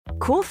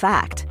Cool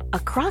fact, a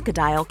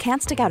crocodile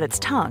can't stick out its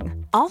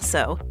tongue.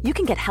 Also, you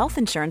can get health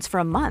insurance for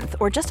a month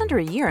or just under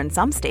a year in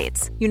some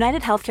states.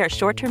 United Healthcare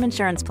short-term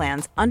insurance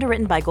plans,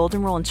 underwritten by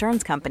Golden Rule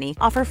Insurance Company,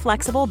 offer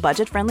flexible,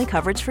 budget-friendly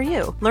coverage for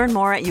you. Learn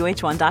more at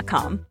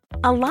uh1.com.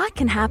 A lot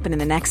can happen in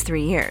the next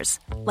 3 years.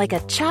 Like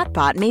a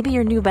chatbot may be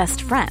your new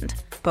best friend.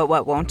 But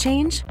what won't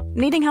change?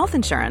 Needing health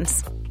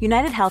insurance.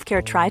 United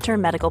Healthcare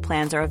Tri-Term Medical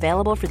Plans are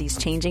available for these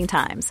changing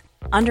times.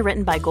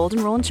 Underwritten by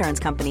Golden Rule Insurance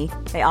Company,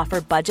 they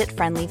offer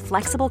budget-friendly,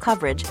 flexible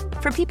coverage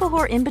for people who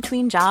are in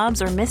between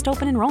jobs or missed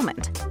open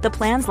enrollment. The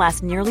plans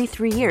last nearly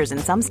 3 years in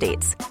some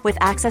states, with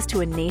access to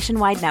a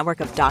nationwide network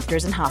of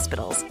doctors and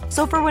hospitals.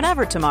 So for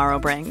whatever tomorrow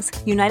brings,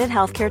 United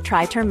Healthcare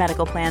Tri-Term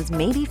Medical Plans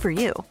may be for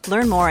you.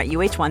 Learn more at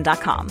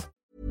uh1.com. What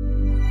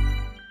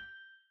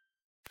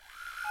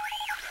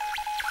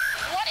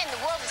in the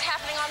world is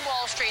happening on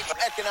Wall Street?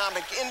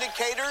 Economic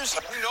indicators.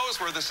 Who knows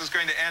where this is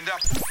going to end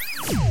up?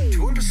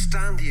 To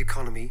understand the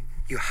economy,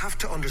 you have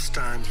to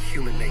understand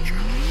human nature.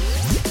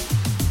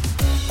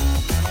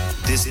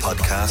 This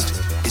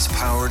podcast is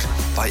powered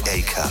by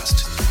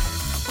Acast.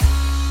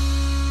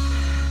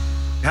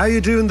 How you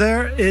doing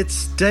there?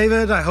 It's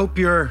David. I hope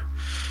you're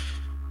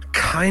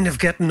kind of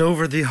getting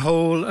over the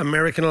whole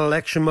American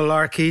election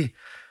malarkey.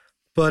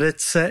 But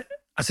it's, as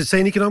I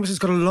say in economics, it's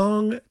got a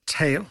long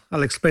tail.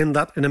 I'll explain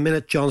that in a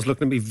minute. John's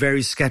looking at me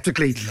very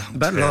skeptically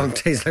about long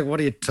tails. Like, what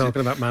are you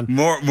talking about, man?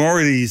 More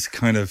of these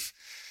kind of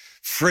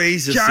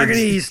phrases,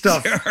 jargony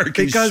stuff,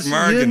 because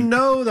you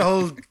know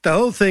the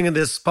whole thing in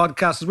this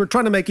podcast is we're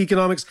trying to make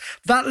economics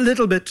that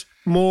little bit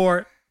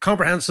more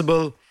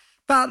comprehensible,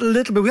 that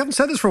little bit, we haven't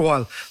said this for a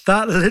while,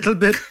 that little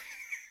bit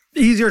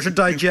easier to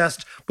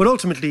digest, but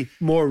ultimately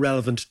more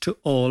relevant to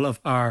all of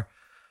our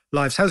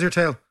lives. How's your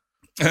tail?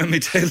 My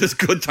tail is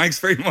good, thanks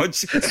very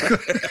much. It's good.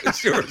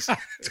 It's yours.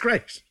 It's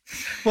great.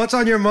 What's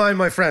on your mind,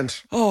 my friend?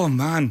 Oh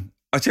man,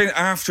 I tell you,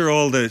 after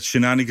all the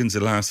shenanigans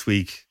of last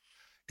week,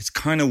 it's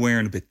kind of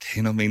wearing a bit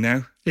thin on me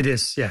now. It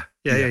is, yeah.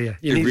 It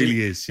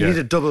really is. You need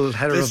a double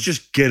header. Let's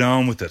just get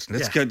on with it.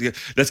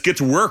 Let's get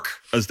to work,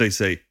 as they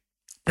say.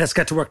 Let's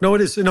get to work. No, it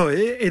is. No,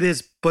 it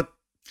is. But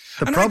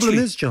the problem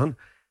is, John,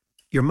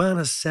 your man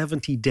has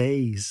 70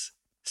 days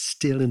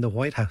still in the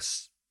White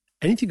House.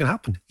 Anything can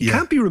happen. He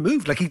can't be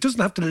removed. Like, he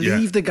doesn't have to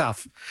leave the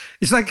gaff.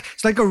 It's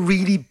like a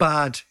really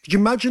bad. Could you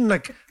imagine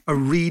like a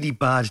really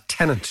bad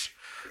tenant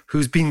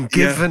who's been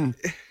given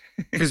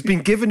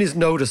his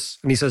notice,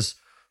 and he says,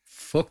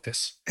 fuck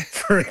this.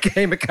 For a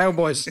game of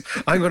Cowboys,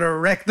 I'm going to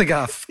wreck the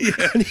gaff.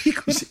 Yeah. And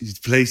his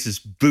place is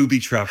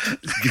booby-trapped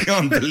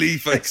beyond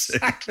belief, I'd say.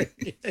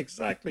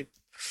 Exactly.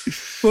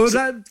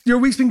 Well, your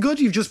week's been good.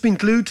 You've just been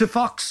glued to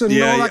Fox and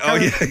all that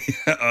kind of...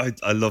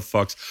 I love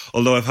Fox.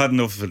 Although I've had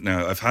enough of it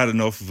now. I've had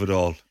enough of it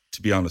all,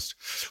 to be honest.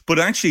 But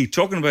actually,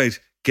 talking about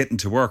getting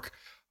to work,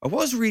 I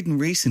was reading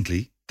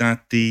recently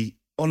that the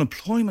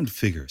unemployment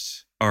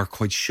figures are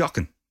quite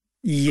shocking.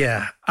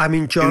 Yeah. I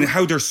mean, John... And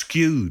how they're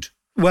skewed.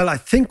 Well, I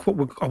think I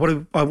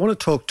want to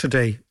talk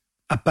today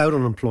about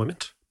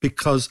unemployment,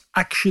 because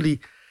actually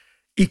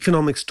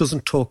economics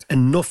doesn't talk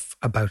enough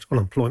about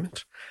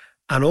unemployment.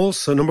 And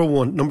also, number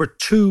one. Number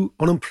two,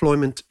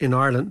 unemployment in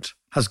Ireland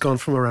has gone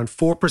from around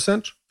 4%,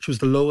 which was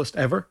the lowest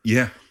ever,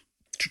 to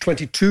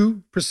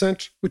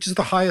 22%, which is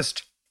the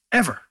highest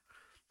ever.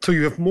 So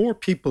you have more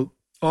people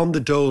on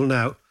the dole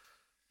now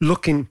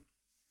looking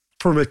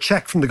for a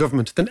check from the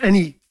government than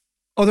any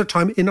other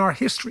time in our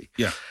history.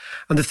 Yeah.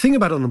 And the thing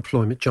about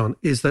unemployment, John,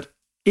 is that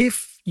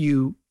if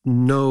you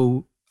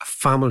know a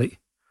family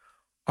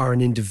or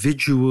an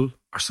individual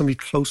or somebody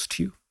close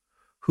to you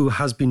who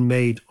has been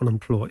made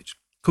unemployed,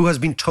 who has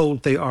been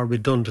told they are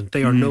redundant,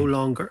 they are no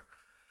longer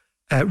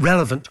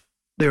relevant,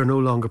 they are no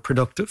longer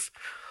productive,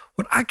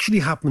 what actually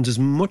happens is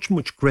much,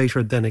 much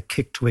greater than a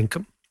kick to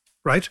income,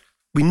 right?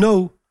 We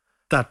know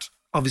that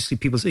obviously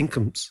people's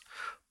incomes,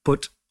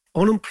 but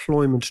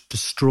unemployment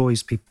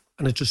destroys people.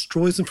 And it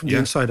destroys them from the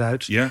inside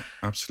out. Yeah,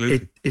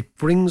 absolutely. It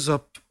brings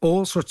up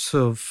all sorts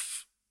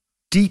of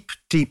deep,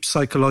 deep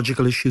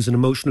psychological issues and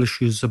emotional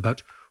issues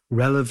about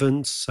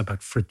relevance,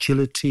 about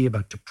fragility,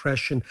 about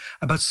depression,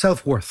 about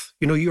self-worth.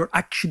 You know, you're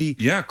actually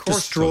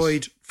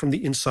destroyed from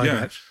the inside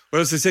out.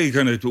 Well, as I say,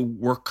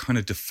 work kind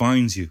of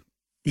defines you.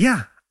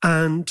 Yeah.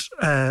 And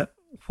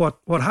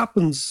what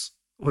happens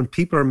when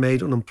people are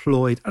made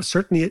unemployed,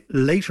 certainly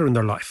later in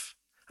their life,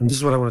 and this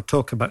is what I want to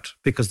talk about,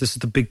 because this is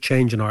the big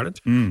change in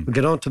Ireland. We'll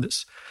get on to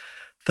this.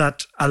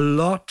 That a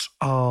lot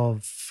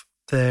of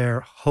their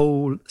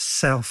whole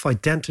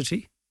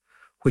self-identity,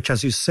 which,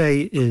 as you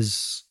say,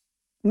 is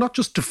not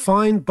just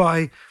defined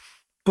by,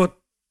 but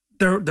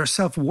their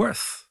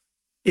self-worth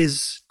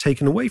is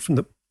taken away from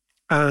them.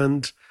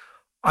 And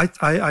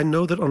I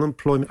know that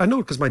unemployment, I know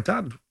it because my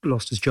dad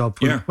lost his job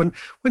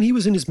when he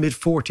was in his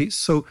mid-40s.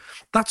 So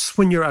that's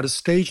when you're at a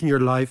stage in your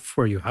life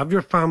where you have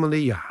your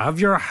family, you have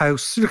your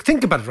house.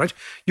 Think about it, right?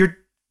 You're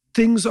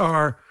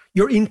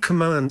in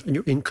command and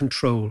you're in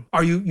control,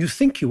 or you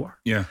think you are.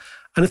 Yeah.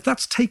 And if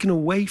that's taken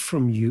away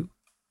from you,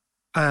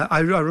 I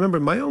remember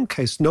in my own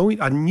case,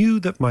 I knew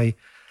that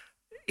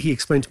he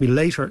explained to me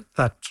later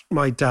that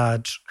my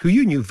dad, who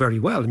you knew very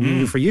well and you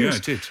knew for years,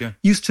 Yeah, I did, yeah.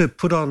 used to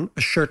put on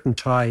a shirt and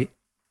tie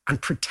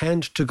and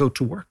pretend to go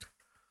to work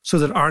so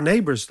that our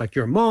neighbours, like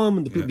your mom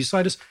and the people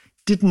beside us,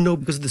 didn't know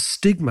because of the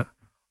stigma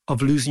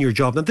of losing your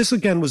job. Now, this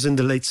again was in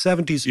the late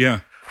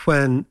 70s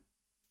when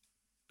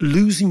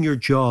losing your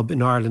job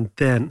in Ireland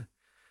then,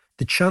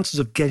 the chances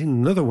of getting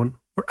another one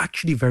were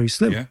actually very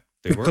slim. Yeah,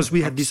 because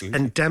we had this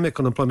endemic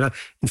unemployment. Now,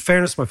 in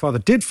fairness, my father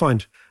did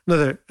find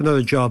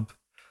another job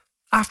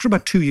after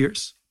about 2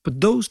 years.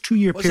 But those 2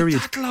 year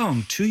periods. Was it that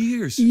long? 2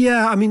 years?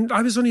 Yeah, I mean,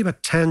 I was only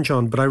about 10,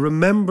 John, but I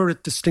remember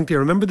it distinctly. I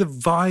remember the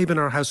vibe in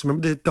our house. I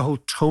remember the whole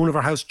tone of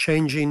our house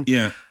changing.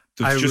 Yeah,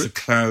 there was just a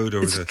cloud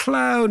over It's a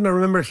cloud, and I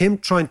remember him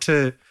trying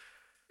to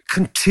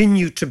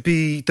continue to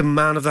be the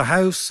man of the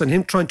house and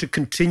him trying to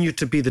continue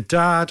to be the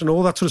dad and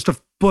all that sort of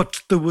stuff.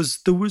 But there was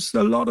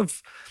a lot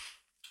of...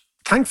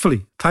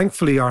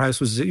 Thankfully, our house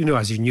was,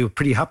 as you knew, a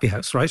pretty happy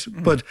house, right?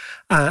 But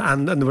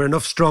and there were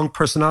enough strong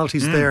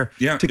personalities there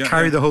to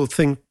carry the whole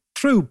thing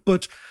through.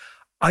 But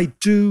I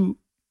do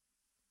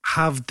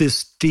have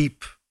this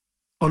deep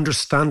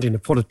understanding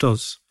of what it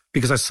does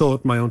because I saw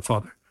it in my own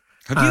father.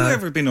 Have you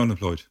ever been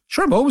unemployed?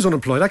 Sure, I'm always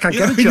unemployed. I can't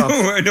get a job.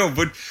 I know,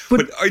 but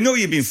I know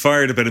you've been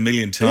fired about 1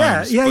 million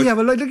times. Yeah.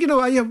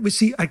 Well, we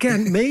see,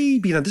 again,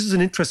 maybe, now this is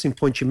an interesting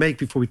point you make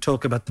before we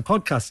talk about the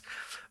podcast.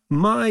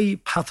 My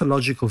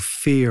pathological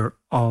fear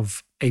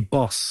of a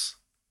boss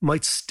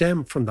might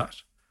stem from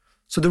that.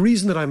 So the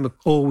reason that I'm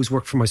always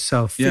work for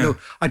myself,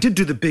 I did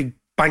do the big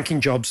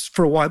banking jobs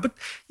for a while, but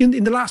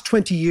in the last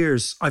 20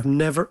 years, I've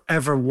never,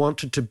 ever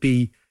wanted to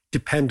be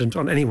dependent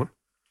on anyone.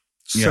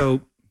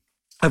 So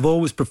I've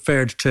always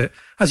preferred to,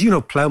 as you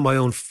know, plough my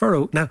own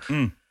furrow. Now,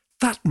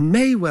 that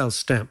may well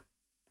stem.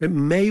 It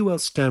may well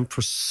stem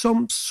for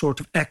some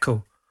sort of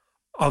echo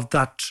of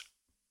that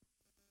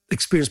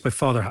experience my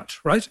father had,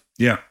 right?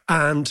 Yeah.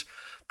 And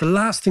the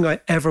last thing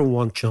I ever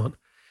want, John,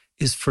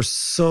 is for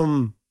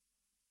some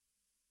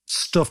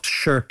stuffed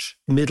shirt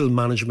middle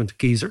management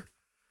geezer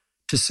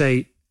to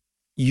say,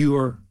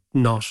 you're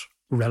not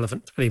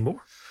relevant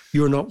anymore.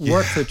 You're not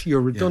worth it.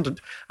 You're redundant.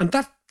 And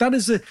that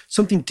is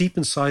something deep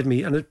inside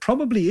me. And it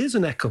probably is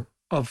an echo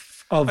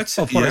of what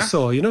I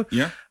saw,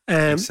 Yeah.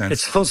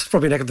 It's also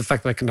probably an echo of the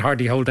fact that I can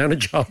hardly hold down a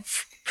job.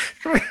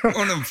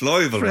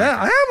 Unemployable. Yeah,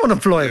 I am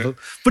unemployable.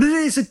 But it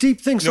is a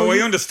deep thing. So I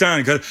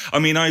understand. Cause, I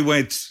mean, I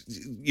went,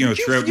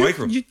 throughout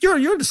micro.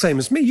 You're the same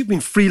as me. You've been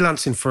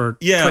freelancing for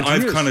 20 years.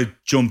 I've kind of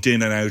jumped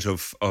in and out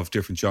of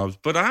different jobs.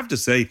 But I have to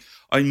say,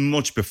 I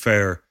much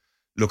prefer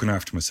looking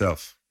after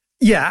myself.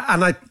 Yeah,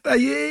 and I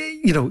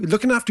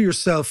looking after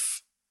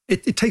yourself,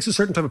 it takes a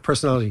certain type of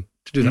personality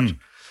to do that.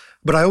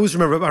 But I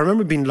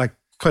remember being like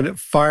kind of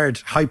fired,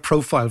 high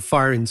profile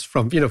firings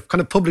from,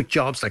 kind of public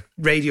jobs like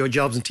radio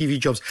jobs and TV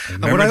jobs.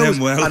 And what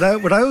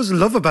I always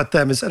love about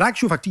them is, in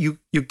actual fact, you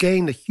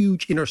gain a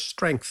huge inner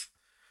strength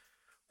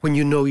when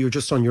you know you're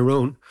just on your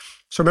own.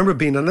 So I remember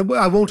being, and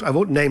I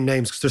won't name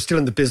names because they're still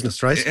in the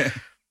business, right? Yeah.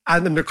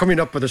 And then they're coming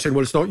up and they're saying,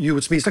 well, it's not you,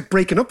 it's me. It's like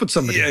breaking up with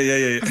somebody.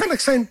 Yeah. I felt like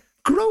saying,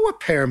 grow a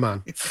pair,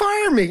 man.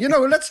 Fire me.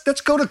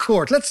 Let's go to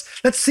court. Let's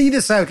see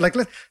this out. Like,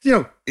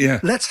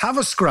 let's have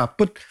a scrap.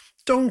 But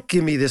don't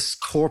give me this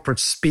corporate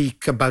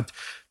speak about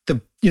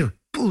the,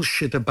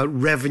 bullshit about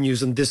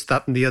revenues and this,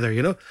 that, and the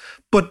other,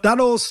 But that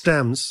all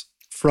stems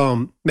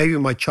from maybe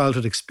my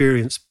childhood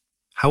experience.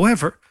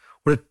 However,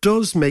 what it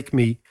does make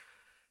me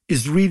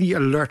is really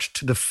alert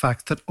to the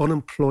fact that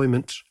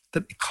unemployment,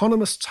 that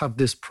economists have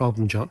this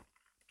problem, John,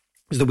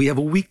 is that we have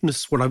a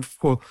weakness, what I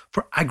call,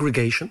 for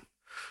aggregation.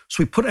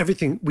 So we put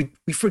everything,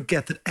 we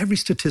forget that every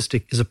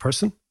statistic is a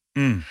person.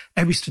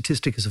 Every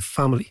statistic is a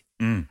family.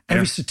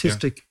 Every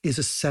statistic is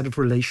a set of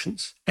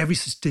relations. Every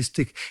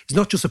statistic is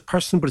not just a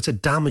person, but it's a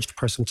damaged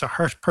person. It's a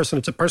hurt person.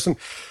 It's a person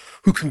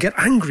who can get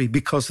angry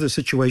because of the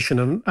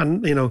situation.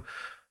 And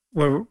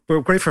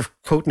we're great for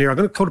quoting here. I'm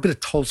going to quote a bit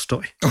of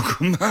Tolstoy. Oh,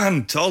 come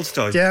on,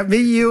 Tolstoy. Yeah, me,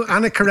 you,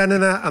 Anna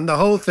Karenina, and the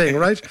whole thing,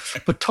 right?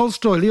 But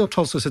Leo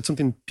Tolstoy said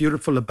something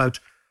beautiful about,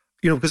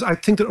 because I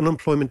think that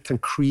unemployment can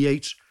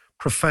create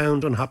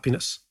profound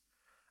unhappiness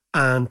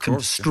and can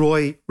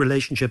destroy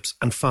relationships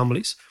and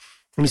families.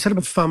 And he said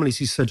about families,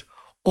 he said,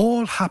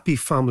 all happy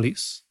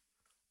families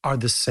are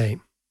the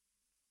same.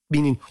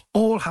 Meaning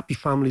all happy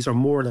families are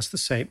more or less the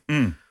same.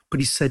 But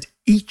he said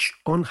each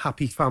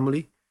unhappy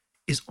family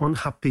is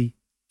unhappy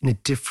in a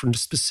different,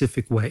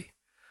 specific way.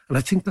 And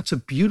I think that's a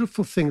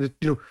beautiful thing that,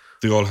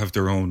 they all have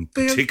their own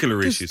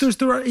particular issues.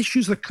 There are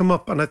issues that come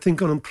up, and I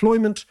think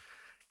unemployment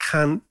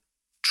can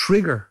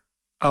trigger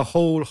a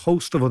whole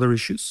host of other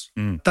issues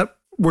that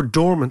were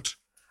dormant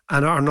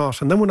and are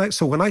not. And then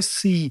when I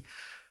see,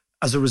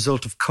 as a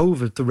result of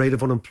COVID, the rate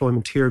of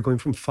unemployment here going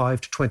from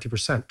 5 to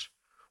 20%,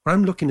 what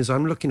I'm looking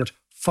at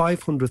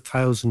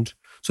 500,000.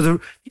 So the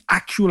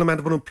actual amount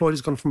of unemployed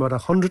has gone from about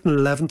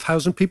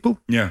 111,000 people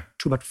to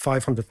about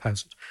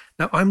 500,000.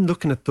 Now I'm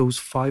looking at those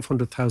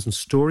 500,000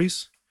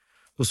 stories,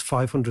 those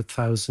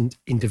 500,000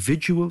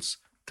 individuals,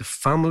 the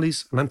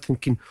families, and I'm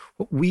thinking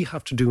what we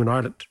have to do in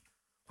Ireland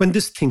when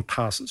this thing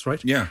passes,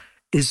 right? Yeah.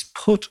 Is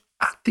put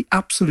at the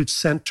absolute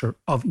centre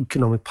of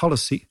economic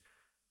policy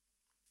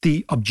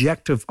the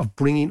objective of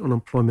bringing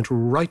unemployment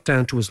right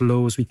down to as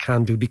low as we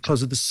can do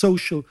because of the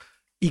social,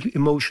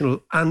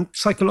 emotional and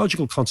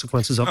psychological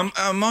consequences of it.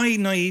 Am I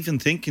naive in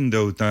thinking,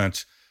 though,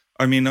 that,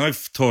 I mean, I've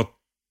thought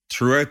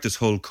throughout this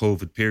whole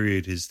COVID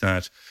period is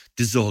that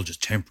this is all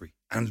just temporary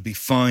and it'll be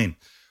fine.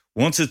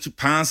 Once it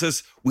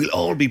passes, we'll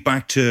all be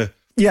back to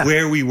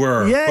where we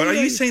were. But are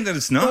you saying that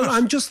it's not? Well,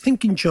 I'm just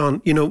thinking,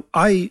 John, you know,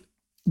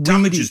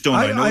 damages done,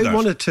 I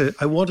know that.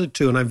 I wanted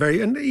to,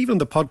 and even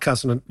the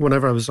podcast, and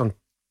whenever I was on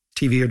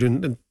TV or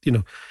doing, you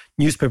know,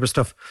 newspaper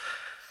stuff,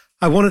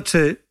 I wanted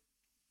to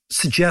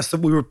suggest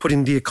that we were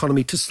putting the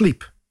economy to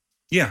sleep.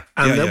 Yeah.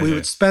 And that we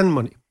would spend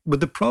money. But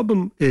the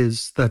problem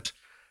is that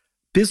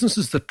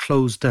businesses that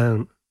close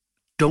down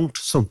don't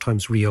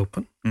sometimes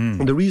reopen.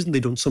 And the reason they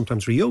don't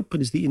sometimes reopen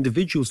is the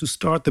individuals who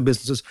start the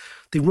businesses,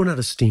 they run out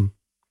of steam.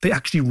 They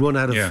actually run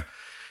out of,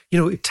 you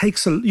know, it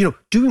takes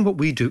doing what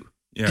we do,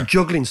 the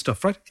juggling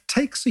stuff, right? It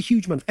takes a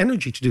huge amount of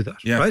energy to do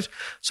that, right?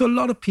 So a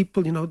lot of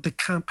people, you know, they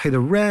can't pay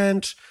the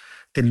rent,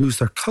 they lose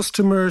their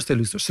customers, they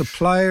lose their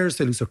suppliers,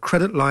 they lose their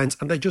credit lines,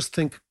 and they just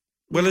think...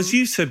 Well, as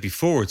you said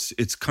before,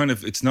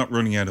 it's not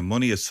running out of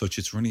money as such,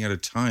 it's running out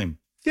of time.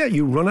 Yeah,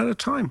 you run out of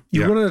time.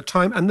 You run out of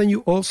time, and then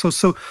you also...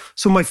 So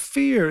my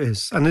fear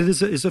is, and it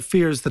is a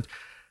fear, is that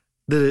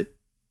the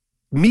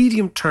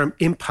medium-term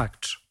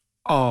impact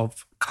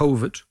of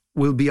COVID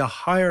will be a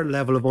higher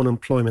level of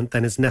unemployment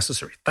than is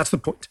necessary. That's the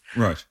point.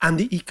 Right. And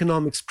the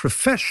economics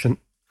profession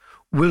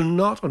will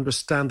not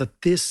understand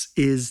that this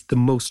is the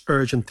most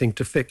urgent thing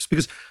to fix.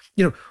 Because,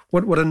 you know,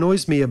 what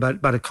annoys me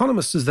about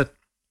economists is that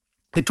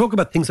they talk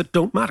about things that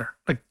don't matter,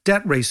 like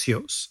debt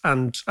ratios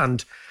and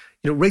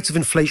you know, rates of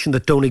inflation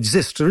that don't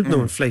exist. There is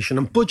no inflation,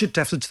 and budget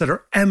deficits that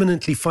are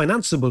eminently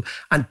financeable,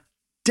 and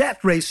debt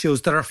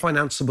ratios that are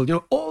financeable. You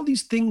know, all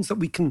these things that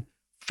we can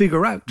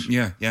figure out.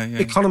 Yeah.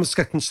 Economists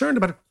get concerned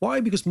about it. Why?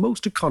 Because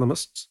most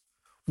economists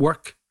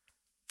work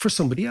for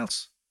somebody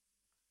else.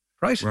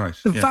 Right?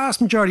 The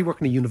vast majority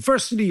work in a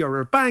university or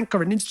a bank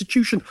or an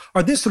institution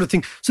or this sort of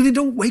thing. So they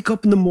don't wake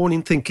up in the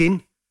morning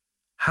thinking,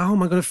 how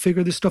am I going to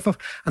figure this stuff out?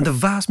 And the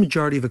vast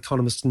majority of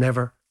economists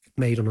never get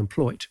made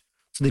unemployed.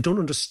 So they don't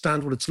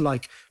understand what it's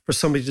like for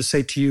somebody to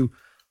say to you,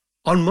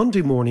 on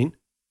Monday morning,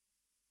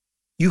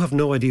 you have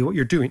no idea what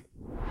you're doing.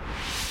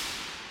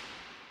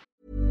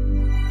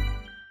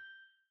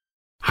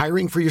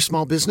 Hiring for your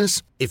small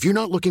business? If you're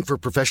not looking for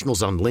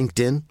professionals on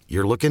LinkedIn,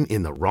 you're looking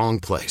in the wrong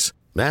place.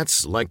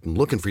 That's like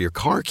looking for your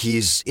car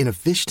keys in a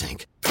fish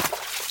tank.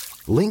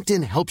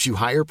 LinkedIn helps you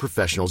hire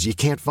professionals you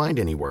can't find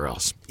anywhere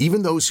else,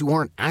 even those who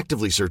aren't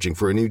actively searching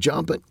for a new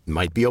job but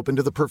might be open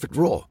to the perfect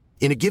role.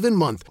 In a given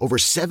month, over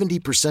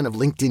 70% of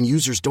LinkedIn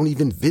users don't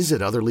even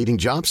visit other leading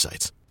job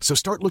sites. So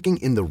start looking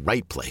in the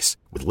right place.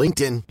 With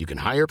LinkedIn, you can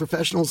hire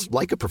professionals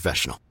like a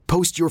professional.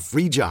 Post your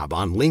free job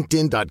on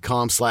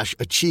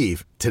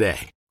linkedin.com/achieve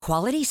today.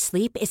 Quality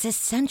sleep is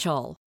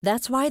essential.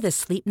 That's why the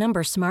Sleep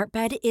Number Smart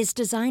Bed is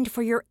designed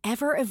for your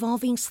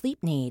ever-evolving sleep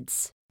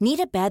needs. Need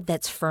a bed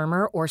that's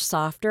firmer or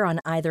softer on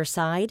either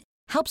side?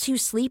 Helps you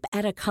sleep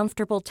at a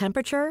comfortable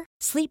temperature?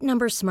 Sleep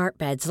Number Smart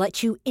Beds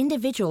let you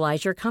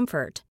individualize your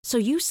comfort, so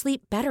you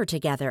sleep better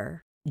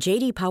together.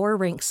 J.D. Power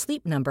ranks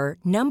Sleep Number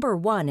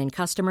 #1 in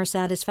customer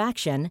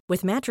satisfaction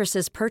with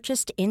mattresses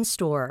purchased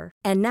in-store.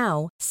 And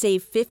now,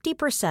 save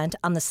 50%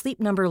 on the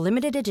Sleep Number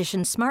Limited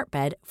Edition Smart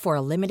Bed for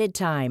a limited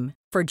time.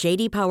 For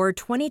J.D. Power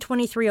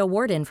 2023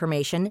 award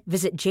information,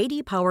 visit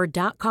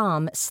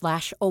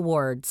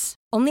jdpower.com/awards.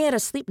 Only at a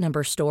Sleep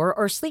Number store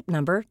or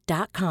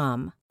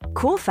sleepnumber.com.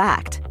 Cool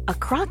fact, a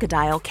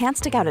crocodile can't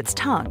stick out its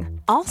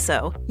tongue.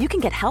 Also, you can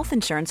get health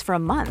insurance for a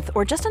month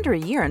or just under a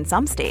year in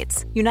some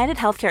states. United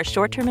Healthcare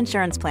short-term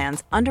insurance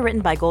plans, underwritten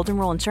by Golden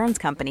Rule Insurance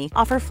Company,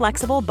 offer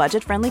flexible,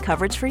 budget-friendly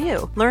coverage for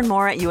you. Learn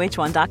more at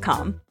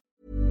uh1.com.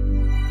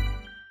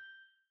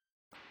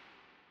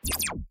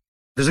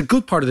 There's a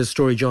good part of this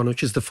story, John,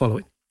 which is the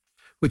following,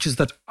 which is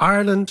that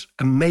Ireland,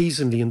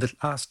 amazingly, in the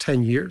last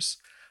 10 years,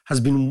 has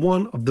been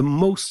one of the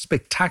most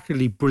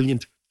spectacularly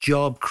brilliant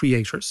job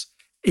creators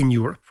in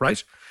Europe,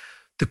 right?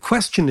 The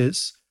question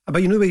is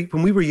about, you know,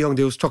 when we were young,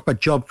 they always talk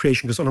about job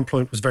creation because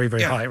unemployment was very,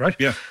 very high, right?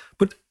 Yeah.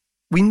 But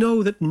we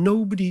know that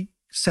nobody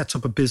sets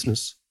up a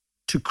business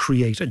to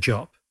create a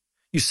job.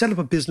 You set up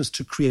a business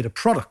to create a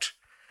product.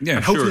 Yeah,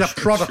 and hopefully that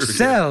product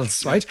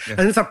sells, right? Yeah.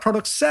 And if that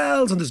product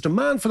sells and there's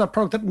demand for that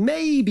product, that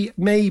maybe,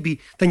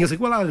 then you'll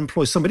think, well, I'll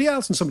employ somebody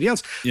else and somebody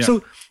else. Yeah.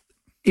 So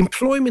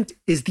employment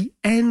is the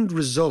end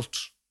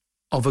result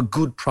of a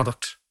good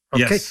product.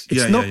 Okay? Yes.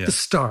 It's not the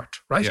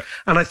start, right? Yeah.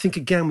 And I think,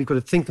 again, we've got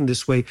to think in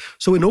this way.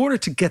 So in order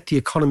to get the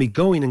economy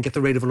going and get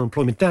the rate of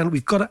unemployment down,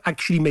 we've got to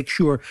actually make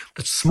sure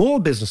that small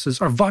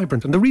businesses are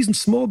vibrant. And the reason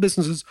small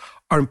businesses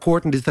are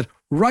important is that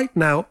right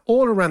now,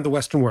 all around the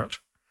Western world,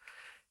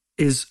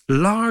 is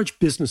large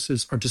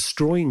businesses are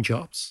destroying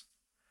jobs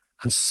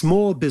and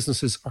small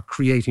businesses are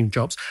creating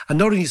jobs. And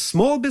not only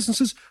small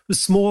businesses, but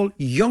small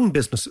young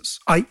businesses,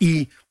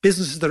 i.e.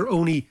 businesses that are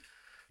only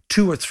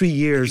 2 or 3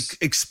 years.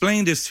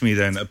 Explain this to me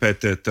then about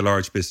the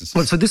large businesses.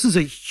 Well, so this is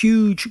a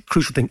huge,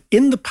 crucial thing.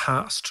 In the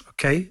past,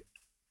 okay,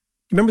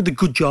 remember the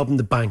good job in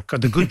the bank or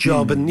the good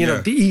job in, the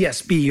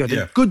ESB or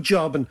the good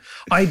job in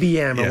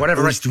IBM or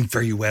whatever. He's doing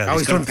very well.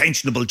 He's got a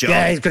pensionable job.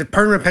 Yeah, he's got a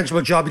permanent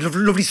pensionable job. He's got a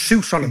lovely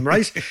suit on him,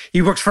 right?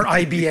 He works for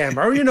IBM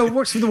or,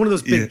 works for one of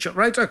those big jobs,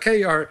 right?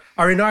 Okay, or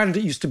in Ireland,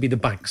 it used to be the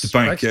banks. The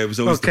bank, right? it was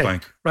always the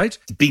bank. Right?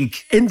 The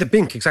bink. In the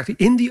bink, exactly.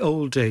 In the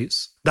old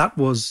days, that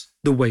was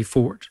the way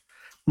forward.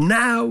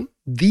 Now,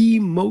 the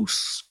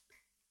most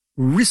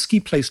risky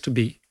place to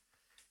be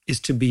is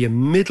to be a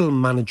middle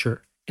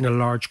manager in a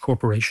large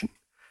corporation.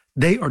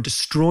 They are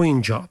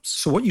destroying jobs.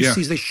 So what you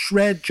see is they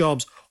shred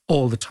jobs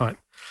all the time.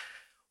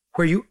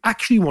 Where you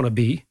actually want to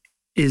be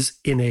is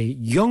in a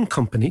young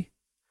company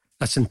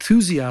that's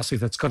enthusiastic,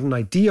 that's got an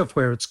idea of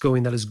where it's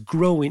going, that is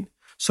growing.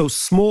 So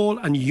small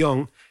and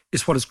young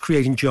is what is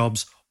creating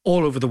jobs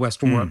all over the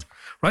Western world,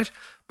 right?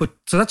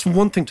 So that's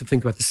one thing to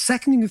think about. The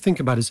second thing to think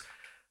about is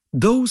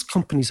those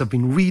companies have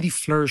been really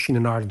flourishing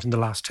in Ireland in the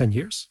last 10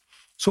 years.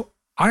 So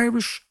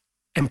Irish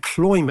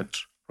employment,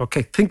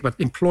 okay, think about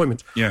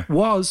employment,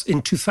 was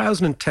in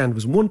 2010,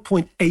 was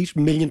 1.8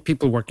 million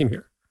people working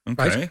here.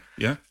 Okay, right?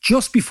 yeah.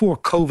 Just before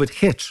COVID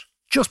hit,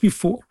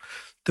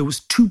 there was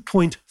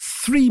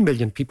 2.3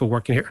 million people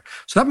working here.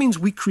 So that means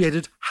we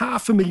created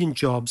 500,000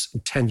 jobs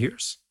in 10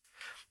 years.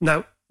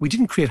 Now, we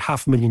didn't create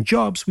 500,000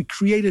 jobs. We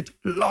created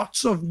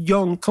lots of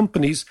young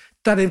companies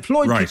that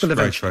employed people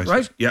eventually,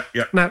 right? Yeah.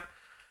 Now,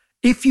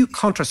 if you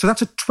contrast, so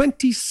that's a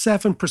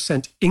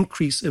 27%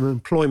 increase in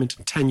employment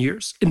in 10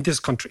 years in this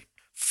country.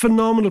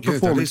 Phenomenal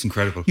performance. That is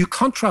incredible. You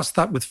contrast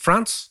that with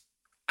France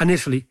and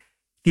Italy.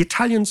 The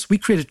Italians, we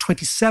created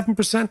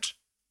 27%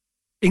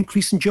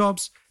 increase in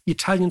jobs. The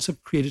Italians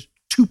have created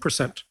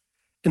 2%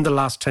 in the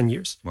last 10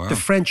 years. Wow. The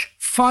French,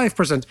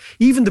 5%.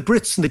 Even the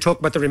Brits, and they talk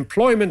about their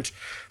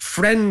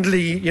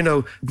employment-friendly,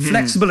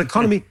 flexible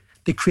economy,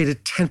 they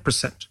created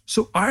 10%.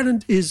 So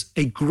Ireland is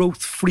a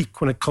growth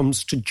freak when it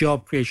comes to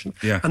job creation.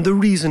 Yeah. And the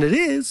reason it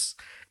is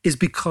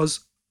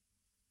because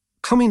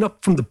coming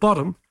up from the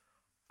bottom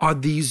are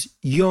these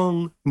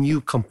young,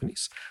 new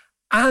companies.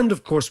 And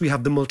of course, we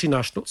have the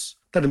multinationals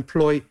that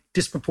employ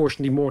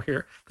disproportionately more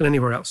here than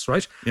anywhere else,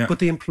 right? Yeah. But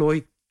they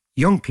employ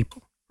young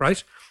people,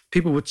 right?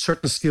 People with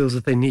certain skills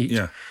that they need.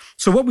 Yeah.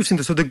 So what we've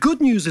seen, so the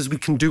good news is we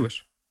can do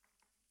it.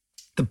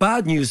 The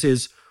bad news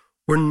is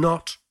we're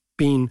not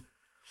being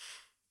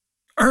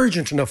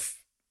urgent enough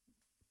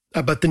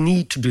about the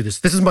need to do this.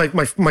 This is my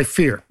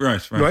fear.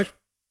 Right.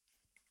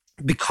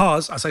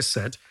 Because, as I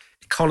said,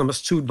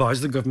 economists who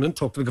advise the government,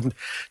 talk to the government,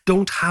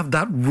 don't have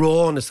that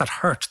rawness, that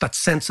hurt, that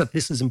sense that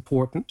this is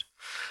important.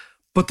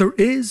 But there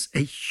is a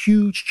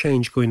huge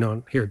change going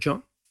on here,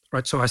 John.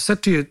 Right. So I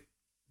said to you,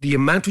 the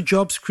amount of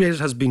jobs created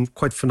has been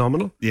quite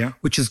phenomenal. Yeah.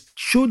 Which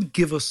should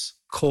give us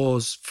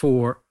cause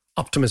for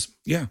optimism.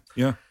 Yeah.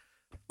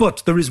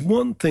 But there is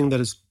one thing that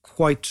is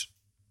quite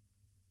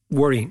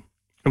worrying,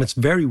 and it's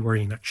very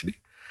worrying actually,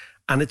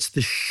 and it's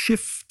the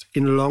shift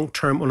in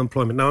long-term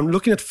unemployment. Now, I'm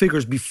looking at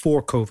figures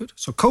before COVID.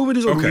 So COVID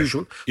is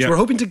unusual. Yeah. So we're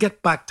hoping to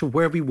get back to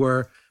where we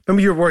were.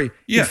 Remember, you were worried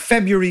in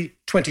February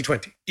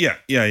 2020. Yeah.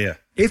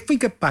 If we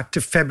get back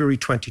to February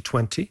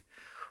 2020,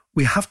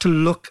 we have to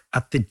look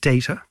at the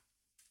data.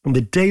 And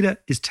the data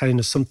is telling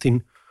us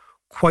something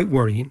quite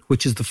worrying,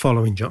 which is the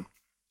following, John.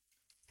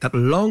 That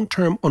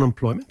long-term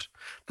unemployment,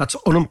 that's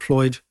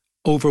unemployed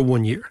over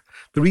 1 year.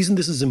 The reason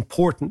this is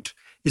important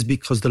is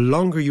because the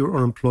longer you're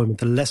unemployment,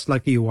 the less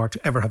likely you are to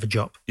ever have a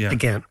job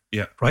again.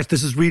 Yeah. Right?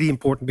 This is really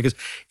important because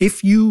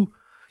if you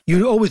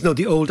always know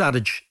the old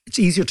adage, it's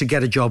easier to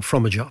get a job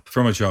from a job.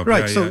 From a job,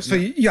 right? So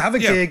you have a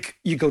gig,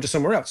 you go to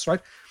somewhere else, right?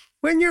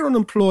 When you're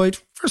unemployed,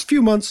 first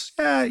few months,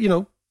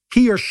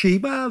 he or she,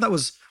 well, that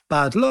was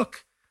bad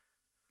luck.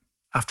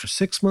 After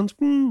 6 months,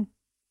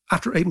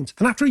 after 8 months,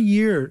 then after a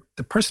year,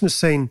 the person is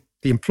saying,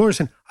 the employer is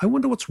saying, I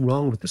wonder what's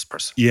wrong with this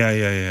person. Yeah.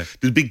 There's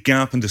a big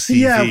gap in the CV.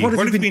 Yeah, what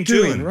have you been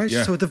doing? Right?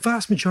 Yeah. So the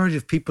vast majority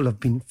of people have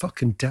been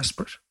fucking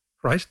desperate,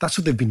 right? That's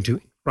what they've been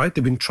doing, right?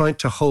 They've been trying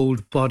to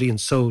hold body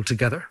and soul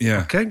together.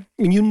 Yeah. Okay?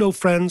 And you know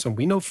friends and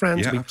we know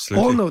friends. Yeah, we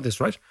absolutely. all know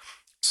this, right?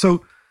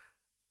 So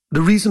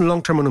the reason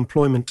long-term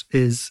unemployment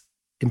is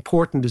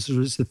important is there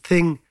is a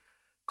thing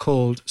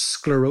called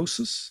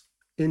sclerosis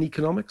in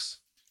economics.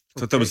 I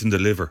thought that was in the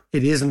liver.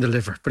 It is in the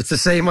liver, but it's the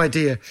same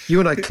idea.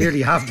 You and I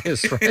clearly have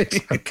this, right?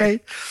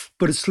 Okay?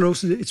 But it's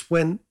sclerosis. It's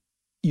when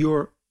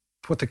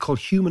what they call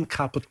human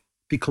capital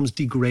becomes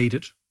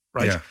degraded,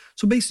 right? Yeah.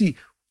 So basically,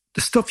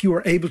 the stuff you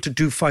were able to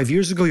do 5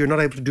 years ago, you're not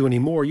able to do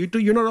anymore.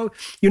 You're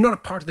not a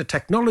part of the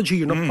technology.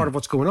 You're not part of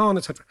what's going on,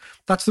 etc.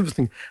 That's the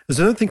thing. There's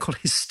another thing called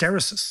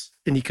hysteresis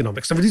in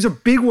economics. I mean, these are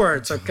big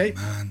words, okay?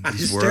 Man, and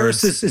these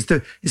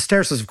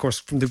hysteresis, of course,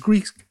 from the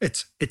Greek,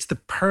 it's the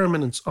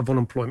permanence of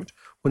unemployment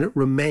when it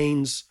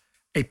remains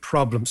a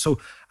problem. So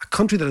a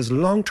country that has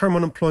long-term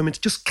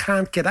unemployment just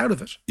can't get out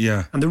of it.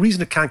 Yeah. And the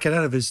reason it can't get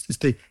out of it is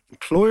the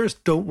employers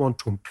don't want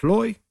to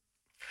employ,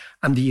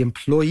 and the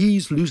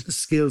employees lose the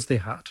skills they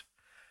had.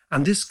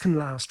 And this can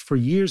last for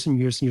years and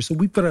years and years. So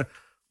we've got to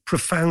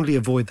profoundly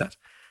avoid that.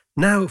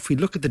 Now, if we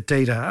look at the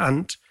data,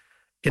 and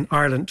in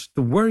Ireland,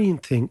 the worrying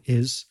thing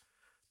is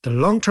the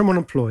long-term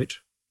unemployed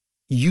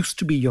used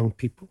to be young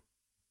people.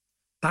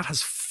 That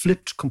has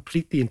flipped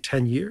completely in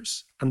 10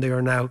 years, and they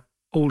are now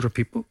older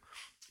people.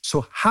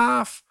 So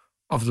half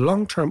of the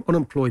long-term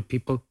unemployed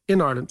people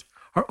in Ireland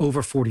are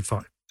over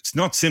 45. It's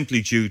not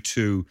simply due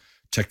to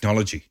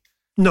technology.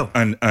 No.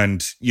 And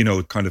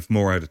kind of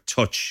more out of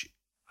touch.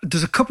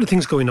 There's a couple of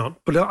things going on,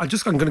 but I'm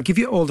going to give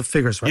you all the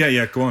figures, right?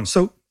 Yeah, go on.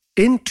 So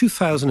in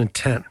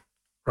 2010,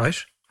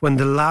 right, when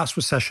the last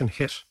recession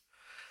hit,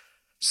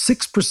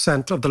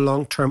 6% of the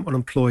long-term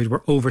unemployed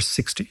were over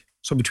 60,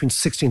 so between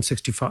 60 and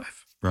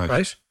 65,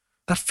 right?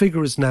 That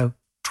figure is now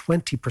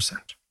 20%,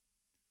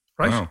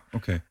 right? Wow,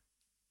 okay.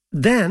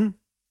 Then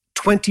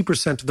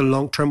 20% of the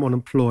long-term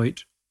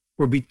unemployed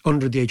were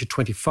under the age of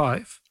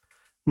 25.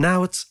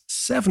 Now it's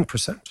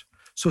 7%.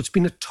 So it's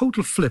been a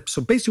total flip.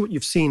 So basically what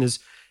you've seen is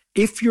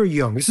if you're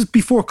young, this is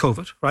before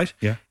COVID, right?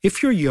 Yeah.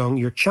 If you're young,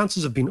 your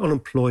chances of being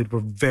unemployed were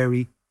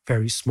very,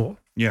 very small.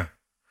 Yeah.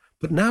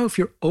 But now if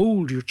you're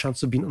old, your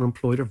chances of being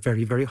unemployed are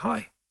very, very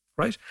high,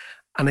 right?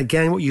 And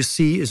again, what you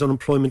see is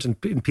unemployment in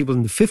people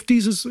in the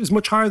 50s is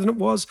much higher than it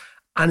was,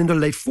 and in the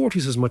late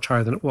 40s is much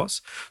higher than it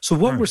was. So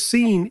what we're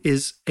seeing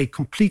is a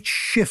complete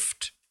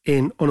shift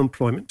in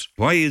unemployment.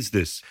 Why is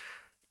this?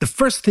 The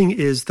first thing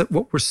is that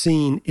what we're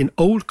seeing in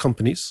old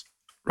companies,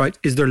 right,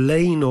 is they're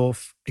laying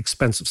off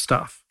expensive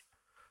staff.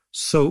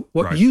 So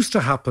what used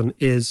to happen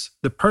is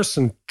the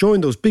person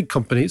joined those big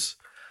companies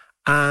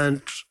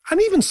and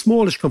even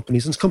smallish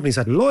companies, and companies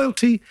had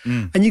loyalty,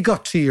 and you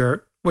got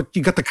to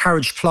you got the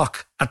carriage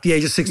clock at the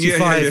age of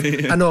 65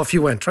 and off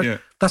you went, right? Yeah.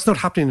 That's not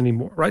happening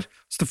anymore, right?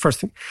 That's the first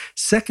thing.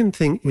 Second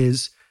thing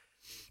is,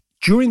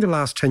 during the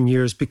last 10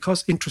 years,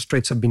 because interest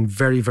rates have been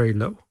very, very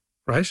low,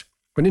 right?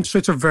 When interest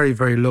rates are very,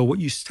 very low, what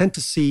you tend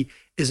to see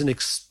is an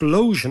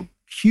explosion,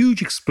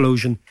 huge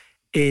explosion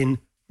in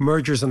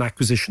mergers and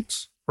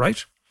acquisitions,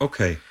 right?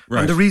 Okay,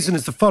 right. And the reason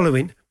is the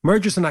following.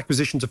 Mergers and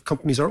acquisitions of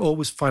companies are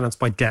always financed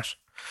by debt.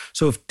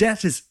 So if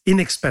debt is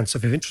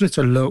inexpensive, if interest rates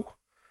are low,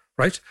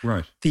 right?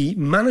 The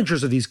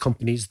managers of these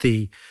companies,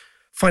 the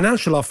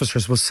financial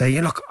officers will say,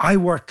 look, I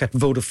work at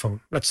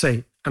Vodafone, let's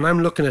say, and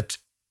I'm looking at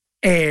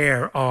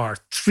Air or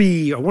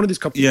Three or one of these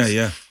companies.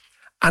 Yeah.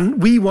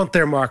 And we want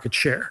their market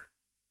share.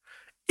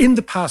 In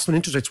the past, when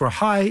interest rates were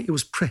high, it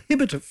was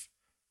prohibitive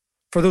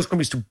for those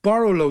companies to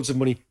borrow loads of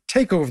money,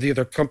 take over the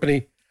other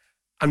company,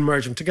 and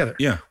merge them together.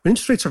 Yeah. When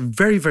interest rates are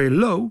very, very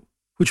low,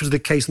 which was the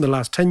case in the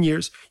last 10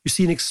 years, you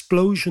see an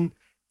explosion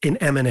in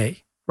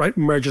M&A, right?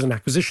 Mergers and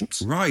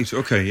acquisitions. Right,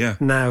 okay, yeah.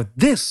 Now,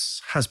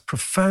 this has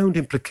profound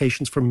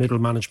implications for middle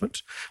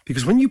management,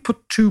 because when you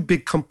put two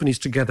big companies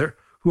together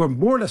who are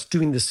more or less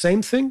doing the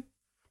same thing,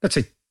 let's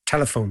say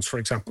telephones, for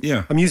example.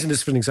 Yeah. I'm using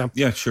this for an example.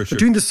 Yeah, sure. They're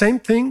doing the same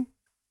thing,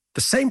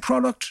 the same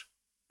product,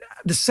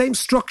 the same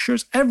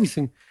structures,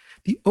 everything.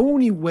 The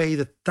only way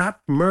that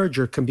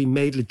merger can be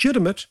made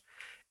legitimate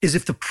is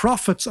if the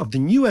profits of the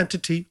new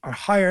entity are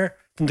higher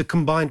than the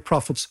combined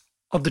profits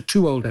of the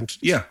two old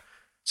entities. Yeah.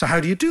 So how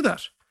do you do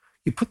that?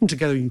 You put them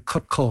together, you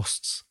cut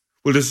costs.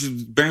 Well, there's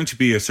bound to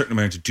be a certain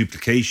amount of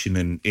duplication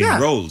in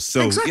roles.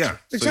 So,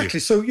 exactly.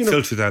 So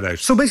filter that out.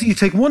 So basically you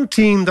take one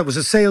team that was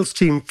a sales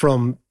team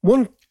from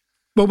one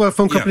mobile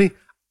phone company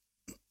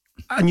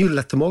and you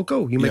let them all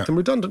go. You make them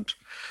redundant.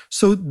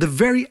 So the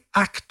very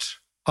act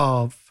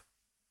of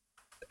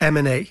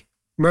M&A,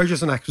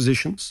 mergers and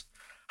acquisitions,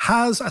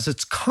 has as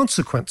its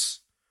consequence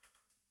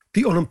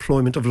the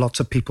unemployment of lots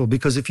of people.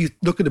 Because if you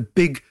look at a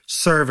big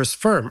service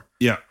firm,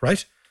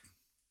 right,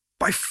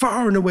 by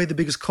far and away the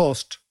biggest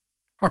cost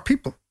are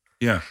people.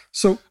 Yeah.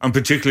 So, and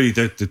particularly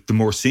the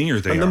more senior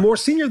they are. And the more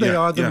senior they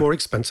are, the more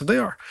expensive they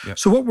are. Yeah.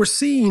 So what we're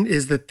seeing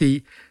is that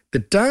the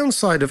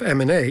downside of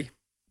M&A,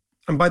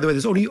 and by the way,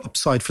 there's only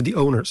upside for the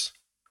owners.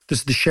 This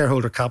is the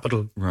shareholder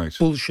capital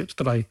bullshit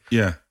that I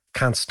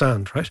can't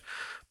stand, right?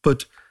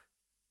 But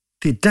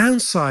the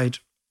downside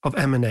of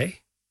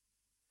M&A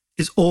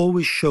is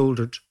always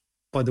shouldered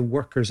by the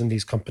workers in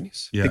these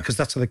companies because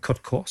that's how they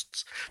cut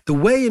costs. The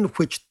way in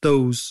which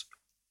those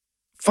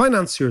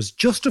financiers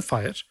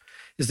justify it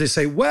is they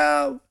say,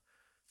 well,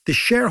 the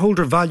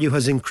shareholder value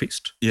has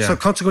increased. Yeah. So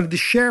consequently, the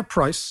share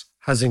price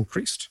has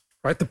increased,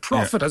 right? The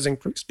profit has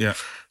increased. Yeah.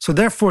 So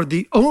therefore,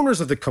 the owners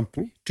of the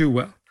company do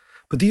well.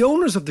 But the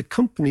owners of the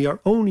company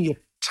are only a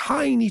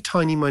tiny,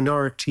 tiny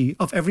minority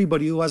of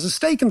everybody who has a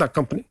stake in that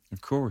company.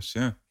 Of course,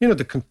 yeah. You know,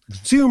 the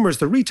consumers,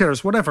 the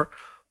retailers, whatever.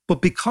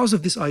 But because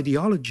of this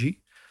ideology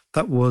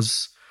that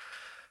was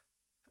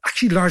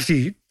actually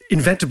largely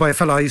invented by a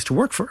fellow I used to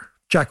work for,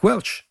 Jack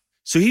Welch.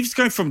 So he was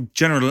the guy from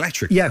General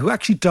Electric? Yeah, who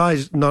actually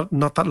died not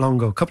that long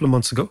ago, a couple of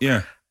months ago.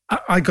 Yeah.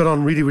 I got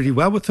on really, really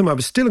well with him. I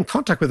was still in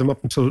contact with him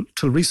up until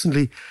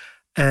recently.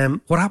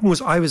 What happened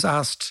was I was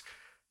asked,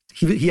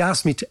 he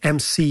asked me to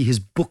MC his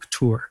book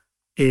tour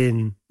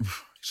in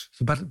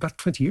about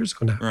 20 years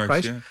ago now,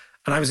 right? Yeah.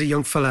 And I was a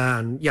young fella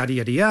and yada,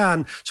 yada, yada.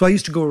 And so I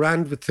used to go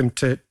around with him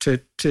to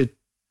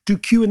do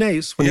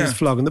Q&As when he was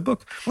flogging the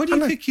book. Why do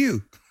you pick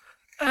you?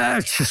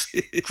 Just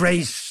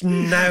grace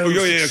now. Oh,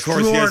 yeah, of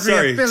course. Yeah,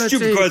 sorry. Ability.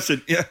 Stupid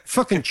question. Yeah.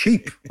 Fucking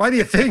cheap. Why do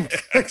you think?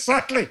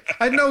 Exactly.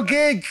 I had no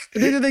gig. I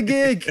needed a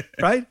gig,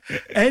 right?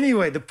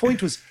 Anyway, the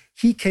point was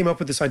he came up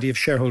with this idea of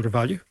shareholder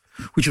value,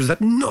 which was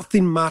that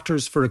nothing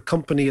matters for a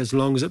company as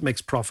long as it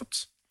makes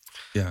profits.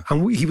 Yeah.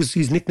 And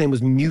his nickname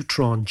was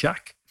Neutron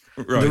Jack.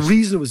 Right. The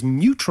reason it was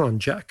Neutron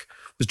Jack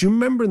was, do you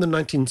remember in the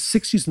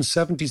 1960s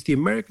and 70s, the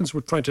Americans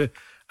were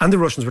and the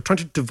Russians were trying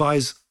to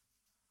devise,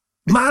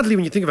 madly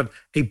when you think of it,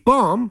 a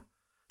bomb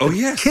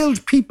that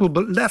killed people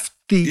but left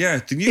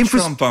the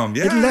neutron bomb.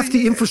 Yeah, it left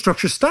the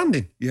infrastructure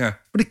standing. Yeah.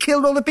 But it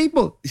killed all the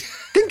people.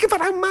 Think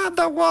about how mad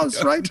that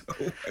was, right?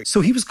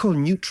 So he was called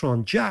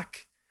Neutron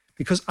Jack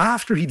because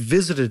after he'd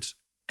visited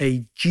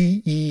a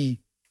GE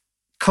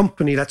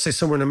company, let's say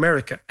somewhere in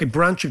America, a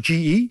branch of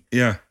GE,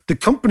 the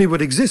company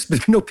would exist,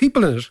 but no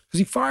people in it because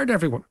he fired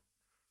everyone.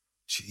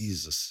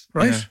 Jesus.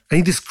 Right? Yeah. And he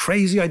had this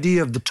crazy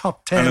idea of the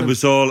top 10. And it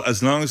was all,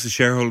 as long as the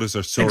shareholders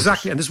are sorted.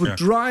 Exactly. And this would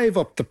drive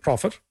up the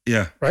profit.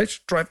 Yeah. Right?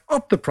 Drive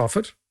up the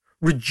profit,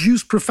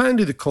 reduce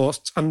profoundly the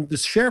costs, and the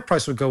share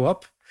price would go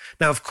up.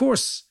 Now, of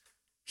course,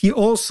 he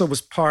also was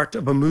part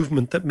of a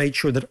movement that made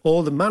sure that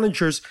all the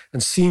managers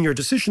and senior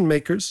decision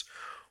makers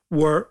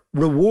were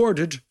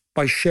rewarded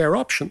by share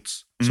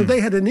options. So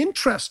they had an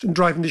interest in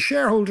driving the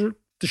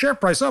share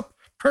price up,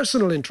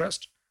 personal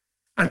interest.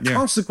 And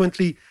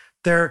consequently,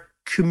 their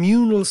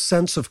communal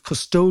sense of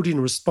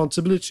custodian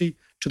responsibility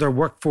to their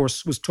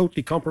workforce was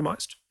totally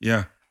compromised.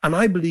 Yeah. And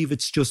I believe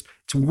it's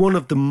one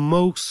of the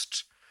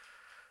most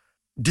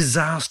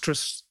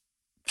disastrous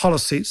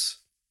policies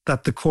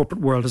that the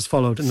corporate world has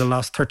followed in the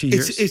last 30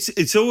 years.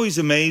 It's always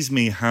amazed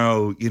me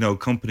how,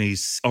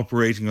 companies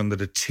operating under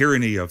the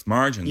tyranny of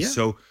margins. Yeah.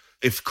 So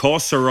if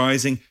costs are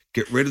rising,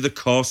 get rid of the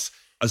costs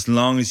as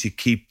long as you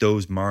keep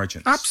those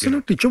margins.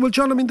 Absolutely. Well,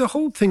 John, I mean, the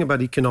whole thing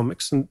about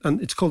economics, and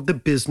it's called the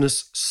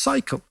business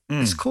cycle.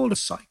 It's called a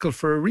cycle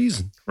for a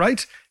reason,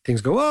 right? Things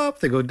go up,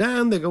 they go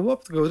down, they go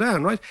up, they go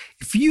down, right?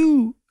 If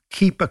you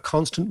keep a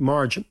constant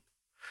margin,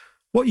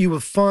 what you will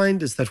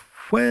find is that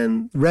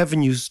when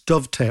revenues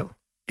dovetail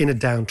in a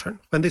downturn,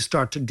 when they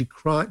start to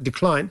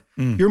decline,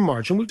 your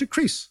margin will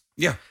decrease.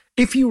 Yeah.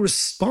 If you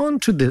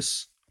respond to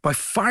this by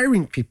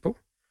firing people,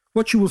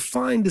 what you will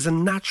find is a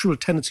natural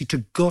tendency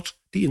to gut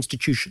the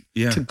institution,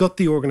 to gut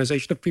the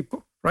organization of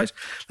people, right?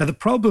 Now, the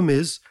problem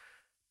is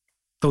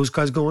those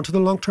guys go into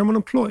the long-term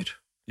unemployed.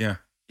 Yeah.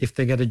 If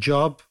they get a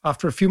job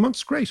after a few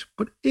months, great.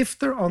 But if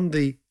they're on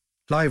the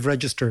live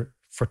register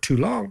for too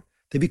long,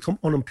 they become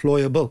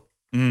unemployable.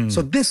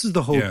 So this is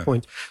the whole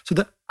point. So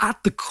that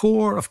at the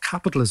core of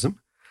capitalism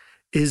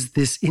is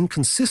this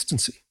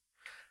inconsistency.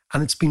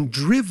 And it's been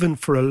driven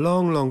for a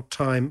long, long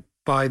time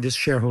by this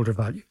shareholder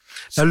value.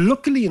 Now,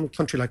 luckily in a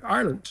country like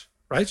Ireland,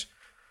 right,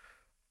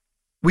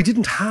 we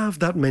didn't have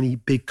that many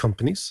big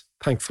companies,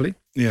 thankfully.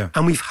 Yeah.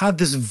 And we've had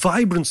this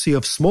vibrancy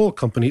of small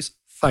companies,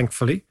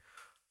 thankfully,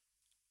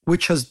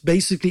 which has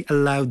basically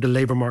allowed the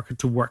labour market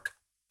to work.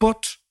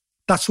 But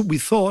that's what we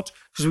thought,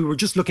 because we were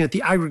just looking at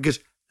the aggregate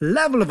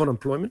level of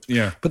unemployment.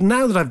 Yeah. But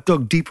now that I've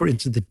dug deeper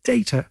into the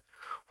data,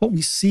 what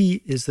we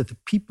see is that the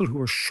people who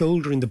are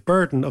shouldering the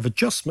burden of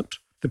adjustment,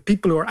 the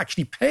people who are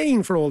actually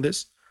paying for all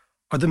this,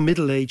 are the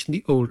middle-aged and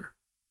the older,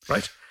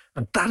 right?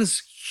 And that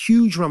has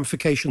huge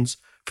ramifications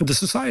for the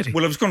society.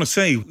 Well, I was going to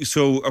say,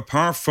 so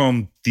apart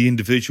from the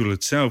individual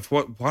itself,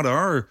 what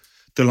are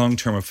the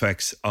long-term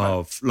effects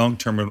of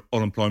long-term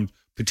unemployment,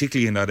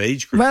 particularly in that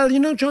age group?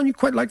 Well, John, you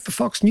quite like the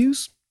Fox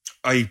News.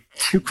 I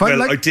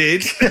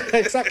did.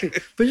 Exactly.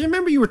 But you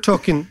remember you were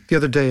talking the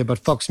other day about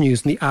Fox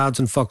News and the ads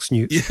in Fox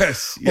News.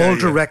 Yes. All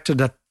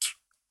directed at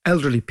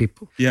elderly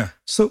people. Yeah.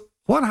 So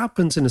what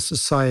happens in a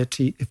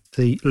society if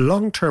the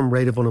long-term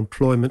rate of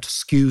unemployment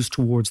skews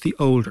towards the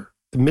older,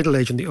 the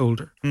middle-aged and the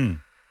older?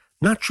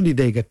 Naturally,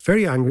 they get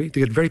very angry,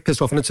 they get very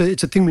pissed off. And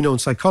it's a thing we know in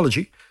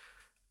psychology,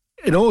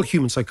 in all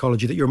human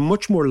psychology, that you're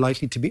much more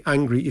likely to be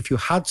angry if you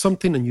had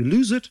something and you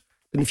lose it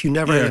than if you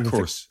never had anything. Of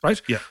course.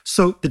 Right? Yeah.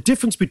 So the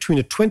difference between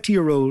a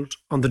 20-year-old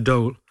on the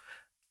dole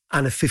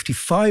and a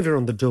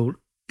 55-year-old on the dole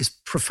is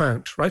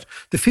profound, right?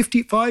 The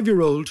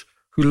 55-year-old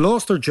who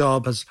lost their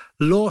job has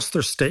lost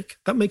their stake.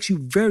 That makes you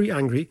very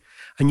angry.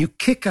 And you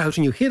kick out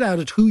and you hit out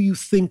at who you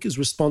think is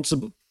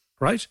responsible,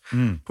 right?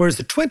 Whereas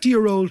the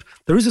 20-year-old,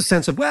 there is a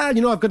sense of, well,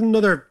 I've got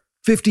another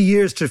 50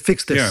 years to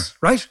fix this,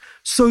 right?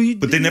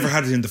 But they never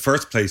had it in the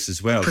first place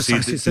as well.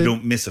 Precisely. So you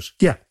don't miss it.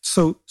 Yeah.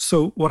 So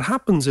what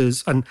happens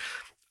is, and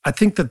I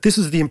think that this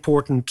is the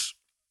important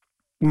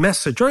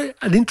message, or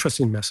an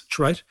interesting message,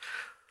 right?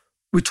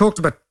 We talked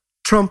about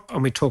Trump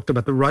and we talked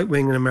about the right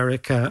wing in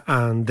America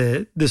and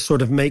this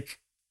sort of make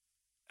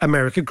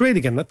America great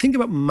again. Now think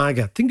about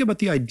MAGA. Think about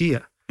the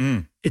idea.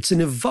 It's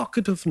an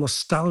evocative,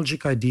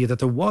 nostalgic idea that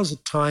there was a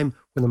time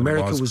when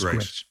America was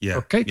great. Yeah.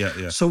 Okay?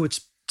 Yeah. So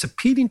it's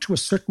appealing to a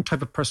certain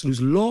type of person who's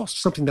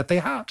lost something that they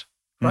had,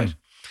 right?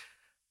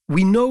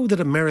 We know that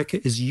America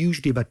is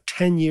usually about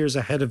 10 years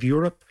ahead of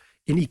Europe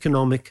in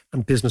economic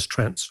and business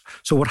trends.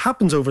 So what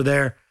happens over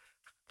there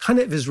kind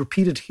of is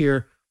repeated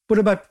here, but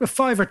about a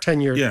 5 or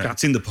 10 year gap.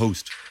 It's in the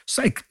post.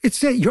 So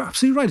you're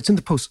absolutely right. It's in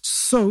the post.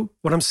 So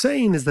what I'm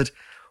saying is that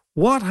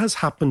what has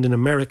happened in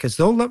America is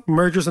all that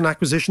mergers and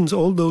acquisitions,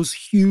 all those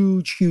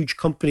huge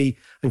company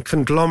and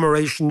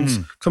conglomerations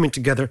coming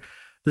together,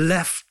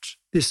 left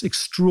this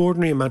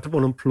extraordinary amount of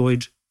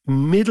unemployed,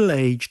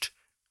 middle-aged,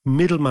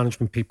 middle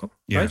management people,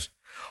 right?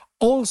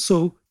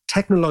 Also,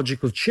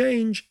 technological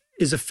change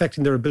is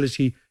affecting their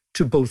ability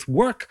to both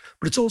work,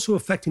 but it's also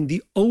affecting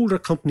the older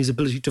companies'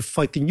 ability to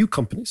fight the new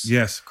companies.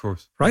 Yes, of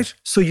course. Right?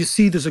 So you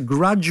see there's a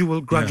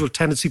gradual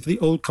tendency for the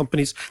old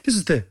companies. This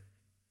is the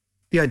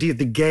idea of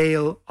the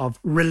gale of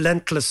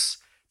relentless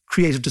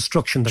creative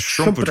destruction. The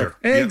trumpeter.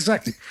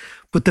 Exactly.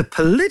 But the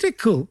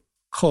political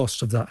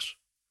cost of that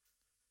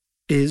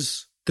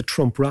is the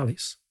Trump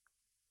rallies,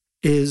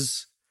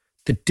 is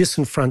the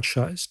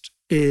disenfranchised,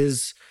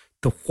 is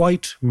the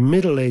white,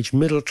 middle-aged,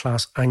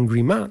 middle-class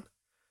angry man.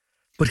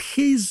 But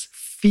his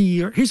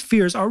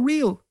fears are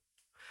real.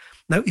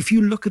 Now, if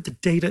you look at the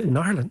data in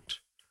Ireland,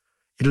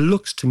 it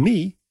looks to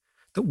me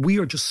that we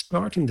are just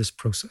starting this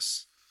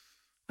process.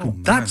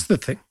 And that's the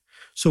thing.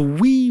 So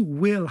we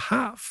will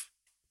have,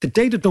 the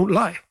data don't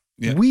lie,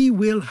 we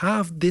will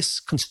have this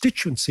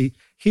constituency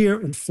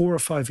here in 4 or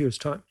 5 years'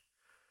 time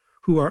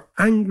who are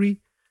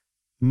angry,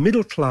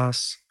 middle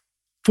class,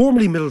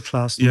 formerly middle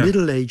class,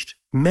 middle-aged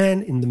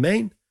men in the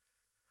main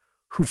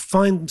who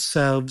find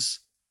themselves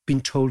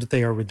being told that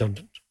they are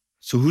redundant.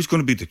 So who's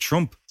going to be the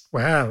Trump?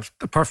 Well,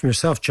 apart from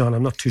yourself, John,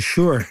 I'm not too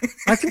sure.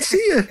 I can see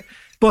it.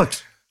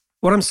 But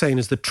what I'm saying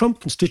is the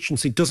Trump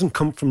constituency doesn't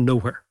come from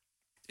nowhere.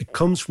 It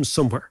comes from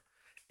somewhere.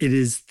 It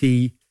is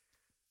the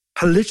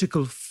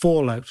political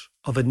fallout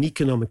of an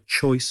economic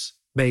choice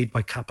made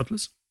by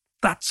capitalism.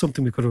 That's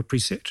something we've got to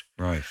appreciate.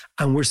 Right.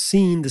 And we're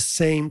seeing the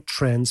same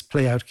trends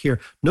play out here.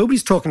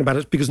 Nobody's talking about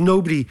it because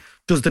nobody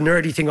does the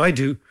nerdy thing I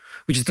do,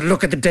 which is to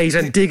look at the data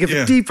and dig a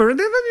bit deeper. And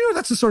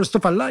that's the sort of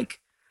stuff I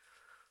like.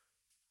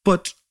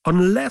 But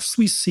unless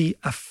we see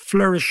a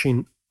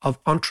flourishing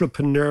of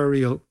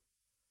entrepreneurial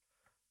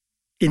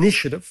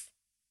initiative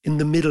in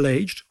the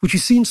middle-aged, which you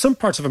see in some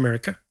parts of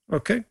America,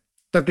 okay,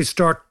 that they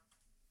start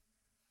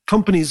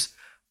companies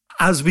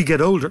as we get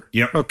older,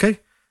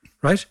 okay,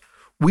 right?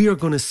 We are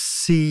going to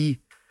see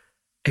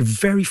a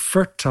very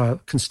fertile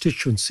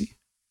constituency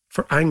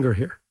for anger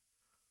here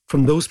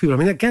from those people. I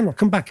mean, again, I'll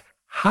come back.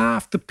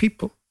 Half the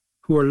people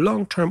who are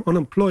long-term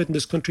unemployed in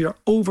this country are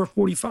over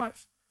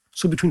 45.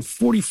 So between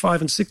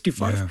 45 and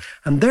 65. Yeah.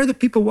 And they're the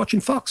people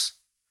watching Fox.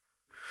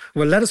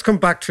 Well, let us come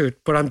back to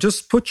it. But I'm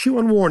just put you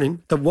on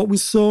warning that what we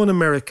saw in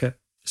America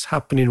is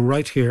happening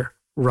right here,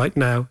 right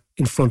now,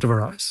 in front of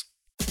our eyes.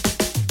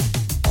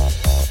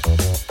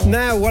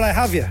 Now, while I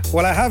have you,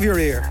 while I have your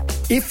ear,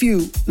 if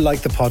you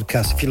like the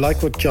podcast, if you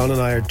like what John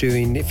and I are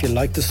doing, if you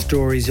like the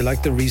stories, you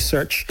like the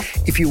research,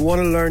 if you want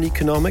to learn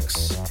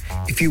economics,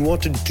 if you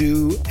want to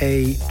do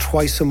a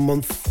twice a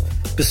month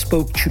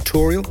bespoke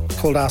tutorial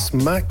called Ask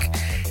Mac,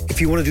 if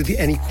you want to do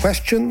any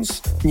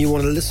questions and you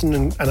want to listen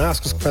and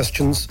ask us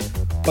questions,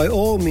 by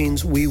all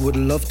means, we would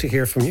love to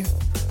hear from you.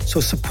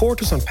 So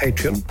support us on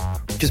Patreon,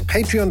 which is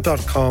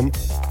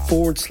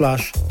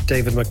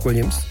patreon.com/David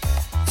McWilliams.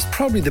 It's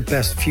probably the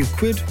best few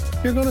quid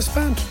you're going to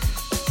spend.